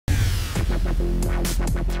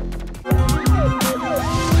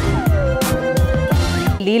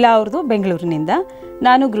ಲೀಲಾ ಅವ್ರದ್ದು ಬೆಂಗಳೂರಿನಿಂದ.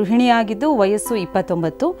 ನಾನು ಗೃಹಿಣಿಯಾಗಿದ್ದು ವಯಸ್ಸು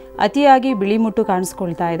 29, ಅತಿಯಾಗಿ ಬಿಳಿಮುಟ್ಟು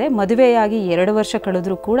ಕಾಣಿಸ್ಕೊಳ್ತಾ ಇದೆ. ಮದುವೆಯಾಗಿ 2 ವರ್ಷ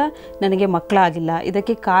ಕಳೆದರೂ ಕೂಡ ನನಗೆ ಮಕ್ಕಳಾಗಿಲ್ಲ.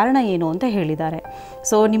 ಇದಕ್ಕೆ ಕಾರಣ ಏನು ಅಂತ ಹೇಳಿದ್ದಾರೆ.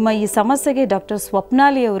 ಸೊ ನಿಮ್ಮ ಈ ಸಮಸ್ಯೆಗೆ ಡಾಕ್ಟರ್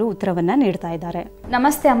ಸ್ವಪ್ನಾಲಿ ಅವರು ಉತ್ತರವನ್ನು ನೀಡ್ತಾ ಇದ್ದಾರೆ.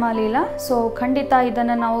 ನಮಸ್ತೆ ಅಮ್ಮ ಲೀಲಾ. ಸೊ ಖಂಡಿತ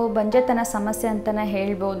ಇದನ್ನು ನಾವು ಬಂಜೆತನ ಸಮಸ್ಯೆ ಅಂತಲೇ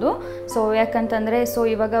ಹೇಳ್ಬೋದು. ಸೊ ಯಾಕಂತಂದರೆ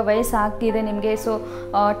ಇವಾಗ ವಯಸ್ಸಾಗ್ತಿದೆ ನಿಮಗೆ.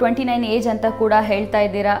 29 ಏಜ್ ಅಂತ ಕೂಡ ಹೇಳ್ತಾ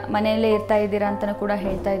ಇದ್ದೀರಾ, ಮನೆಯಲ್ಲೇ ಇರ್ತಾ ಇದ್ದೀರಾ ಅಂತಲೂ ಕೂಡ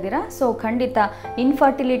ಹೇಳ್ತಾ ಇದ್ದೀರಾ. ಸೊ ಖಂಡಿತ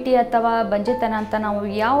ಇನ್ಫರ್ಟಿಲಿಟಿ ಅಥವಾ ಬಂಜೆತನ ಅಂತ ನಾವು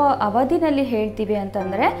ಯಾವ ಅವಧಿನಲ್ಲಿ ಹೇಳ್ತೀವಿ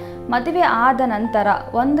ಅಂತಂದರೆ, ಮದುವೆ ಆದ ನಂತರ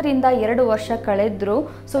 1 ರಿಂದ 2 ವರ್ಷ ಕಳೆದ್ರು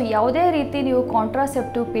ಯಾವುದೇ ರೀತಿ ನೀವು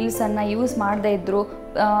ಕಾಂಟ್ರಾಸೆಪ್ಟಿವ್ ಪಿಲ್ಸನ್ನು ಯೂಸ್ ಮಾಡದೇ ಇದ್ದರು,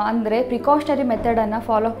 ಅಂದರೆ ಪ್ರಿಕಾಷನರಿ ಮೆಥಡನ್ನು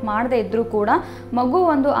ಫಾಲೋ ಮಾಡದೇ ಇದ್ದರೂ ಕೂಡ ಮಗು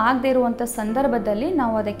ಆಗದೇ ಇರುವಂಥ ಸಂದರ್ಭದಲ್ಲಿ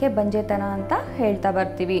ನಾವು ಅದಕ್ಕೆ ಬಂಜೆತನ ಅಂತ ಹೇಳ್ತಾ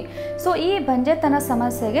ಬರ್ತೀವಿ. ಸೊ ಈ ಬಂಜೆತನ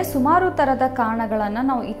ಸಮಸ್ಯೆಗೆ ಸುಮಾರು ಥರದ ಕಾರಣಗಳನ್ನು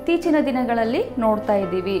ನಾವು ಇತ್ತೀಚಿನ ದಿನಗಳಲ್ಲಿ ನೋಡ್ತಾ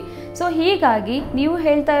ಇದ್ದೀವಿ. ಸೊ ಹೀಗಾಗಿ ನೀವು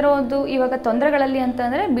ಹೇಳ್ತಾ ಇರೋದು ಇವಾಗ ತೊಂದರೆಗಳಲ್ಲಿ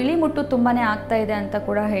ಅಂತಂದರೆ ಬಿಳಿ ಮುಟ್ಟು ತುಂಬಾ ಆಗ್ತಾ ಇದೆ ಅಂತ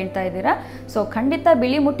ಕೂಡ ಹೇಳ್ತಾ ಇದ್ದೀರಾ. ಸೊ ಖಂಡಿತ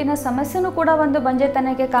ಬಿಳಿ ಮುಟ್ಟಿನ ಸಮಸ್ಯೆನೂ ಕೂಡ ಒಂದು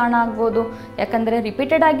ಬಂಜೆತನಕ್ಕೆ ಕಾರಣ ಆಗ್ಬೋದು. ಯಾಕಂದರೆ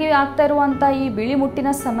ರಿಪೀಟೆಡ್ ಆಗಿ ಆಗ್ತಾ ಇರುವಂಥ ಈ ಬಿಳಿ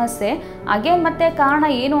ಮುಟ್ಟಿನ ಸಮಸ್ಯೆ ಅಗೇನ್ ಮತ್ತೆ ಕಾರಣ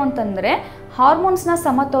ಏನು ಅಂತಂದರೆ ಹಾರ್ಮೋನ್ಸ್ನ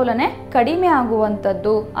ಸಮತೋಲನೆ ಕಡಿಮೆ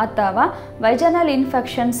ಆಗುವಂಥದ್ದು ಅಥವಾ ವೈಜನಲ್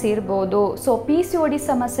ಇನ್ಫೆಕ್ಷನ್ಸ್ ಇರ್ಬೋದು. ಸೊ PCOD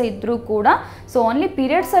ಸಮಸ್ಯೆ ಇದ್ದರೂ ಕೂಡ ಓನ್ಲಿ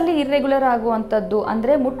ಪೀರಿಯಡ್ಸಲ್ಲಿ ಇರ್ರೆಗ್ಯುಲರ್ ಆಗುವಂಥದ್ದು,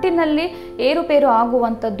 ಅಂದರೆ ಮುಟ್ಟಿನಲ್ಲಿ ಏರುಪೇರು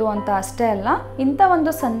ಆಗುವಂಥದ್ದು ಅಂತ ಅಷ್ಟೇ ಅಲ್ಲ, ಇಂಥ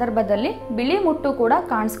ಒಂದು ಸಂದರ್ಭದಲ್ಲಿ ಬಿಳಿ ಮುಟ್ಟು ಕೂಡ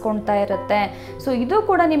ಕಾಣಿಸ್ಕೊಳ್ತಾ ಇರುತ್ತೆ. ಸೊ ಇದು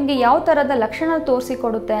ಕೂಡ ನಿಮಗೆ ಯಾವ ಥರದ ಲಕ್ಷಣ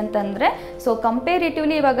ತೋರಿಸಿಕೊಡುತ್ತೆ ಅಂತಂದರೆ,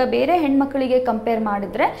 ಕಂಪೇರಿಟಿವ್ಲಿ ಇವಾಗ ಬೇರೆ ಹೆಣ್ಮಕ್ಳಿಗೆ ಕಂಪೇರ್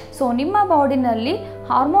ಮಾಡಿದರೆ ನಿಮ್ಮ ಬಾಡಿನಲ್ಲಿ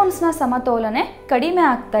ಹಾರ್ಮೋನ್ಸ್ನ ಸಮತೋಲನೆ ಕಡಿಮೆ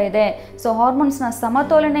ಆಗ್ತಾ ಇದೆ. ಹಾರ್ಮೋನ್ಸ್ನ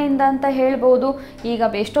ಸಮತೋಲನೆಯಿಂದ ಅಂತ ಹೇಳ್ಬೋದು. ಈಗ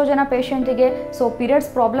ಎಷ್ಟೋ ಜನ ಪೇಷಂಟಿಗೆ ಪೀರಿಯಡ್ಸ್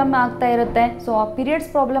ಪ್ರಾಬ್ಲಮ್ ಆಗ್ತಾ ಇರುತ್ತೆ. ಆ ಪೀರಿಯಡ್ಸ್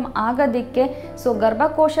ಪ್ರಾಬ್ಲಮ್ ಆಗೋದಕ್ಕೆ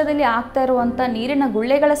ಗರ್ಭಕೋಶದಲ್ಲಿ ಆಗ್ತಾ ಇರುವಂಥ ನೀರಿನ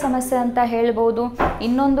ಗುಳ್ಳೆಗಳ ಸಮಸ್ಯೆ ಅಂತ ಹೇಳ್ಬೋದು.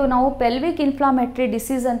 ಇನ್ನೊಂದು ನಾವು ಪೆಲ್ವಿಕ್ ಇನ್ಫ್ಲಾಮೇಟರಿ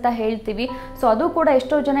ಡಿಸೀಸ್ ಅಂತ ಹೇಳ್ತೀವಿ. ಅದು ಕೂಡ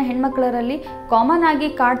ಎಷ್ಟೋ ಜನ ಹೆಣ್ಮಕ್ಳರಲ್ಲಿ ಕಾಮನ್ ಆಗಿ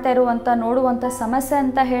ಕಾಡ್ತಾ ಇರುವಂಥ ನೋಡುವಂಥ ಸಮಸ್ಯೆ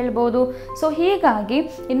ಅಂತ ಹೇಳ್ಬೋದು. ಹೀಗಾಗಿ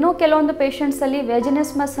ಇನ್ನೂ ಕೆಲವೊಂದು ಪೇಷಂಟ್ಸಲ್ಲಿ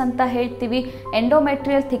ವೆಜಿನಿಸ್ಮಸ್ ಅಂತ ಹೇಳ್ತೀವಿ,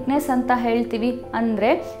 ಎಂಡೋಮೆಟ್ರಿಯಲ್ ಥಿಕ್ನೆಸ್ ಅಂತ ಹೇಳ್ತೀವಿ.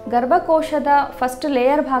 ಅಂದರೆ ಗರ್ಭಕೋಶದ ಫಸ್ಟ್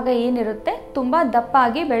ಲೇಯರ್ ಭಾಗ ಏನಿರುತ್ತೆ ತುಂಬ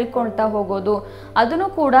ದಪ್ಪಾಗಿ ಬೆಳ್ಕೊಳ್ತಾ ಹೋಗೋದು, ಅದನ್ನು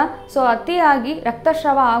ಕೂಡ ಅತಿಯಾಗಿ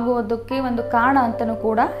ರಕ್ತಸ್ರಾವ ಆಗುವುದಕ್ಕೆ ಒಂದು ಕಾರಣ ಅಂತಲೂ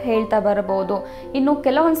ಕೂಡ ಹೇಳ್ತಾ ಬರಬಹುದು. ಇನ್ನು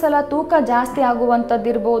ಕೆಲವೊಂದ್ಸಲ ತೂಕ ಜಾಸ್ತಿ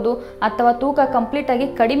ಆಗುವಂಥದ್ದಿರ್ಬೋದು ಅಥವಾ ತೂಕ ಕಂಪ್ಲೀಟಾಗಿ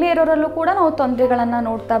ಕಡಿಮೆ ಇರೋರಲ್ಲೂ ಕೂಡ ನಾವು ತೊಂದರೆಗಳನ್ನು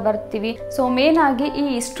ನೋಡ್ತಾ ಬರ್ತೀವಿ. ಮೇನ್ ಆಗಿ ಈ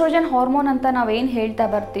ಈಸ್ಟ್ರೋಜನ್ ಹಾರ್ಮೋನ್ ಅಂತ ನಾವೇನು ಹೇಳ್ತಾ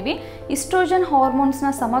ಬರ್ತೀವಿ, ಈಸ್ಟ್ರೋಜನ್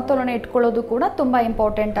ಹಾರ್ಮೋನ್ಸ್ನ ಸಮತೋಲನೆ ಇಟ್ಕೊಳ್ಳೋದು ಕೂಡ ತುಂಬ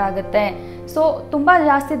ಇಂಪಾರ್ಟೆಂಟ್ ಆಗುತ್ತೆ. ತುಂಬ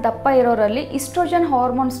ಜಾಸ್ತಿ ದಪ್ಪ ಇರೋರಲ್ಲಿ ಈಸ್ಟ್ರೋಜನ್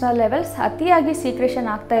ಹಾರ್ಮೋನ್ಸ್ನ ಲೆವೆಲ್ಸ್ ಅತಿಯಾಗಿ ಸೀಕ್ರೆಷನ್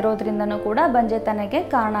ಆಗ್ತಾ ಇರೋದ್ರಿಂದನೂ ಕೂಡ ಬಂಜೆತನಕ್ಕೆ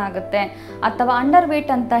ಕಾರಣ ಆಗುತ್ತೆ. ಅಥವಾ ಅಂಡರ್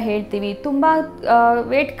ವೇಟ್ ಅಂತ ಹೇಳ್ತೀವಿ, ತುಂಬ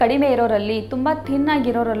ವೇಟ್ ಕಡಿಮೆ ಇರೋರಲ್ಲಿ, ತುಂಬ ಥಿನ್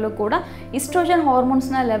ಆಗಿರೋರಲ್ಲೂ ಕೂಡ ಈಸ್ಟ್ರೋಜನ್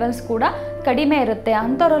ಹಾರ್ಮೋನ್ಸ್ನ ಲೆವೆಲ್ಸ್ ಕೂಡ ಕಡಿಮೆ ಇರುತ್ತೆ.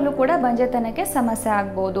 ಅಂಥವರಲ್ಲೂ ಕೂಡ ಬಂಜೆತನಕ್ಕೆ ಸಮಸ್ಯೆ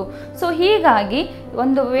ಆಗ್ಬೋದು. ಹೀಗಾಗಿ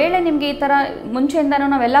ಒಂದು ವೇಳೆ ನಿಮಗೆ ಈ ಥರ ಮುಂಚೆಯಿಂದನೂ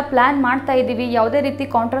ನಾವೆಲ್ಲ ಪ್ಲ್ಯಾನ್ ಮಾಡ್ತಾ ಇದ್ದೀವಿ, ಯಾವುದೇ ರೀತಿ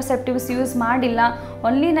ಕಾಂಟ್ರಾಸೆಪ್ಟಿವ್ಸ್ ಯೂಸ್ ಮಾಡಿಲ್ಲ,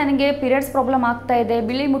 ಓನ್ಲಿ ನನಗೆ ಪೀರಿಯಡ್ಸ್ ಪ್ರಾಬ್ಲಮ್ ಆಗ್ತಾ ಇದೆ,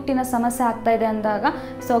 ಬಿಳಿ ಮುಟ್ಟಿನ ಸಮಸ್ಯೆ ಆಗ್ತಾ ಇದೆ ಅಂದಾಗ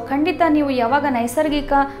ಖಂಡಿತ ನೀವು ಯಾವಾಗ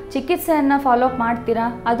ನೈಸರ್ಗಿಕ ಚಿಕಿತ್ಸೆಯನ್ನು ಫಾಲೋ ಅಪ್ ಮಾಡ್ತೀರಾ,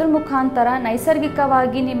 ಅದ್ರ ಮುಖಾಂತರ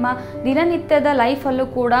ನೈಸರ್ಗಿಕವಾಗಿ ನಿಮ್ಮ ದಿನನಿತ್ಯದ ಲೈಫಲ್ಲೂ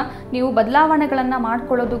ಕೂಡ ನೀವು ಬದಲಾವಣೆಗಳನ್ನು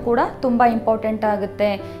ಮಾಡ್ಕೊಳ್ಳೋದು ಕೂಡ ತುಂಬ ಇಂಪಾರ್ಟೆಂಟ್ ಆಗುತ್ತೆ.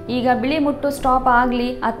 ಈಗ ಬಿಳಿ ಮುಟ್ಟು ಸ್ಟಾಪ್ ಆಗಲಿ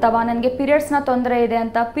ಅಥವಾ ನನಗೆ ಪೀರಿಯಡ್ಸ್ನ ತೊಂದರೆ ಇದೆ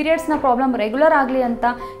ಅಂತ, ಪೀರಿಯಡ್ಸ್ನ ಪ್ರಾಬ್ಲಮ್ ರೆಗ್ಯುಲರ್ ಆಗಲಿ ಅಂತ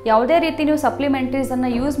ಯಾವುದೇ ರೀತಿ ನೀವು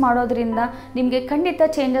ಸಪ್ಲಿಮೆಂಟ್ರೀಸನ್ನು ಯೂಸ್ ಮಾಡೋದ್ರಿಂದ ನಿಮಗೆ ಖಂಡಿತ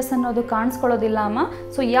ಚೇಂಜಸ್ ಅನ್ನೋದು ಕಾಣಿಸ್ಕೊಳ್ಳೋದಿಲ್ಲ ಅಮ್ಮ.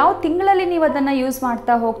 ಯಾವ ತಿಂಗಳಲ್ಲಿ ನೀವು ಅದನ್ನು ಯೂಸ್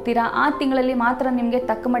ಮಾಡ್ತಾ ಹೋಗ್ತೀರಾ, ಆ ತಿಂಗಳಲ್ಲಿ ಮಾತ್ರ ನಿಮಗೆ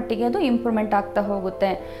ತಕ್ಕ ಮಟ್ಟಿಗೆ ಅದು ಇಂಪ್ರೂವ್ಮೆಂಟ್ ಆಗ್ತಾ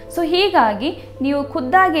ಹೋಗುತ್ತೆ. ಹೀಗಾಗಿ ನೀವು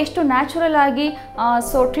ಖುದ್ದಾಗಿ ಎಷ್ಟು ನ್ಯಾಚುರಲ್ ಆಗಿ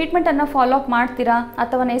ಟ್ರೀಟ್ಮೆಂಟನ್ನು ಫಾಲೋ ಅಪ್ ಮಾಡ್ತೀರಾ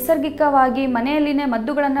ಅಥವಾ ನೈಸರ್ಗಿಕವಾಗಿ ಮನೆಯಲ್ಲಿನೇ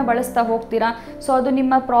ಮದ್ದುಗಳನ್ನು ಬಳಸ್ತಾ ಹೋಗ್ತೀರಾ, ಅದು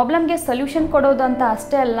ನಿಮ್ಮ ಪ್ರಾಬ್ಲಮ್ಗೆ ಸೊಲ್ಯೂಷನ್ ಕೊಡೋದು ಅಂತ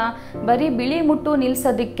ಅಷ್ಟೇ ಅಲ್ಲ, ಬರೀ ಬಿಳಿ ಮುಟ್ಟು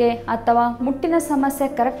ನಿಲ್ಲಿಸೋದಕ್ಕೆ ಅಥವಾ ಮುಟ್ಟಿನ ಸಮಸ್ಯೆ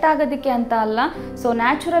ಕರೆಕ್ಟ್ ಆಗೋದಕ್ಕೆ ಅಂತ ಅಲ್ಲ,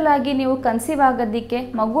 ನ್ಯಾಚುರಲ್ ಆಗಿ ನೀವು ಕನ್ಸೀವ್ ಆಗೋದಕ್ಕೆ,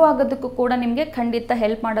 ಮಗು ಆಗೋದಕ್ಕೂ ಕೂಡ ನಿಮಗೆ ಖಂಡಿತ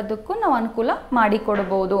ಹೆಲ್ಪ್ ಮಾಡೋದಕ್ಕೂ ನಾವು ಅನುಕೂಲ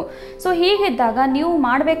ಮಾಡಿಕೊಡ್ಬೋದು. ಹೀಗಿದ್ದಾಗ ನೀವು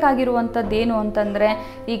ಮಾಡಬೇಕಾಗಿರುವಂಥದ್ದು ಏನು ಅಂತಂದರೆ,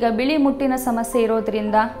 ಈಗ ಬಿಳಿ ಮುಟ್ಟಿನ ಸಮಸ್ಯೆ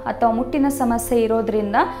ಇರೋದ್ರಿಂದ ಅಥವಾ ಮುಟ್ಟಿನ ಸಮಸ್ಯೆ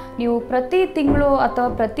ಇರೋದ್ರಿಂದ ನೀವು ಪ್ರತಿ ತಿಂಗಳು ಅಥವಾ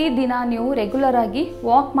ಪ್ರತಿ ದಿನ ನೀವು ರೆಗ್ಯುಲರ್ ಆಗಿ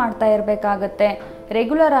ವಾಕ್ ಮಾಡ್ತಾ ಇರಬೇಕಾಗತ್ತೆ,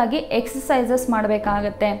 ರೆಗ್ಯುಲರ್ ಆಗಿ ಎಕ್ಸಸೈಸಸ್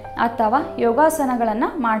ಮಾಡಬೇಕಾಗತ್ತೆ ಅಥವಾ ಯೋಗಾಸನಗಳನ್ನು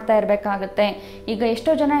ಮಾಡ್ತಾ ಇರಬೇಕಾಗತ್ತೆ. ಈಗ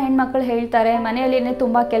ಎಷ್ಟೋ ಜನ ಹೆಣ್ಮಕ್ಳು ಹೇಳ್ತಾರೆ ಮನೆಯಲ್ಲಿನೇ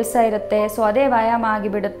ತುಂಬ ಕೆಲಸ ಇರುತ್ತೆ, ಅದೇ ವ್ಯಾಯಾಮ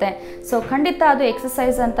ಆಗಿಬಿಡುತ್ತೆ. ಖಂಡಿತ ಅದು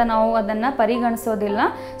ಎಕ್ಸಸೈಸ್ ಅಂತ ನಾವು ಅದನ್ನು ಪರಿಗಣಿಸೋದಿಲ್ಲ.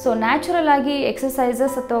 ನ್ಯಾಚುರಲ್ ಆಗಿ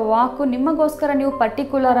ಎಕ್ಸಸೈಸಸ್ ಅಥವಾ ವಾಕು ನಿಮಗೋಸ್ಕರ ನೀವು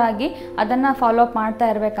ಪರ್ಟಿಕ್ಯುಲರ್ ಆಗಿ ಅದನ್ನು ಫಾಲೋ ಅಪ್ ಮಾಡ್ತಾ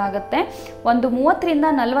ಇರಬೇಕಾಗತ್ತೆ. ಒಂದು 30 ರಿಂದ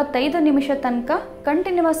 45 ನಿಮಿಷ ತನಕ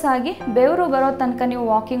ಕಂಟಿನ್ಯೂಸ್ ಆಗಿ ಬೆವರು ಬರೋ ತನಕ ನೀವು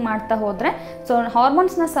ವಾಕಿಂಗ್ ಮಾಡ್ತಾ ಹೋದರೆ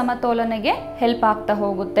ಹಾರ್ಮೋನ್ಸ್ನ ಸಮತೋಲನೆಗೆ ಹೆಲ್ಪ್ ಆಗ್ತಾ ಆಗ್ತಾ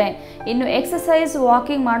ಹೋಗುತ್ತೆ. ಇನ್ನು ಎಕ್ಸಸೈಸ್,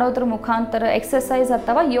 ವಾಕಿಂಗ್ ಮಾಡೋದ್ರ ಮುಖಾಂತರ, ಎಕ್ಸಸೈಸ್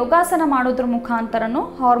ಅಥವಾ ಯೋಗಾಸನ ಮಾಡೋದ್ರ ಮುಖಾಂತರನೂ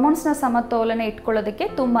ಹಾರ್ಮೋನ್ಸ್ನ ಸಮತೋಲನ ಇಟ್ಕೊಳ್ಳೋದಕ್ಕೆ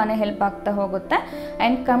ತುಂಬಾ ಹೆಲ್ಪ್ ಆಗ್ತಾ ಹೋಗುತ್ತೆ.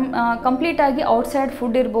 ಆ್ಯಂಡ್ ಕಂಪ್ಲೀಟಾಗಿ ಔಟ್ಸೈಡ್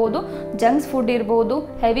ಫುಡ್ ಇರ್ಬೋದು, ಜಂಕ್ಸ್ ಫುಡ್ ಇರ್ಬೋದು,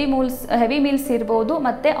 ಹೆವಿ ಮೀಲ್ಸ್ ಇರ್ಬೋದು,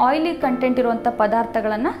 ಮತ್ತು ಆಯಿಲಿ ಕಂಟೆಂಟ್ ಇರುವಂಥ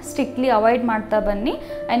ಪದಾರ್ಥಗಳನ್ನು ಸ್ಟ್ರಿಕ್ಟ್ಲಿ ಅವಾಯ್ಡ್ ಮಾಡ್ತಾ ಬನ್ನಿ.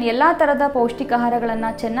 ಆ್ಯಂಡ್ ಎಲ್ಲ ಥರದ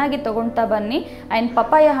ಪೌಷ್ಟಿಕಾಹಾರಗಳನ್ನು ಚೆನ್ನಾಗಿ ತೊಗೊಳ್ತಾ ಬನ್ನಿ. ಆ್ಯಂಡ್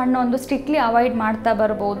ಪಪ್ಪಾಯ ಹಣ್ಣು ಒಂದು ಸ್ಟ್ರಿಕ್ಟ್ಲಿ ಅವಾಯ್ಡ್ ಮಾಡ್ತಾ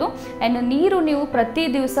ಬರ್ಬೋದು. ಆ್ಯಂಡ್ ನೀರು ನೀವು ಪ್ರತಿ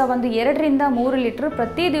ದಿವಸ ಒಂದು 2 ರಿಂದ 3 ಲೀಟ್ರ್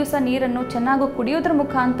ಪ್ರತಿ ದಿವಸ ನೀರನ್ನು ಚೆನ್ನಾಗಿ ಕುಡಿಯೋದ್ರ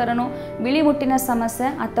ಮುಖಾಂತರನೂ ಬಿಳಿ ಮುಟ್ಟಿನ ಸಮಸ್ಯೆ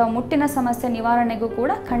ಅಥವಾ ಮುಟ್ಟಿನ ಸಮಸ್ಯೆ ನಿವಾರಣೆಗೂ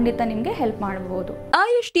ಕೂಡ ಖಂಡಿತ ನಿಮಗೆ ಹೆಲ್ಪ್ ಮಾಡಬಹುದು.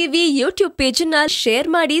 ಆಯುಷ್ ಟಿವಿ ಯೂಟ್ಯೂಬ್ ಪೇಜನ್ನು ಶೇರ್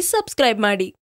ಮಾಡಿ, ಸಬ್ಸ್ಕ್ರೈಬ್ ಮಾಡಿ.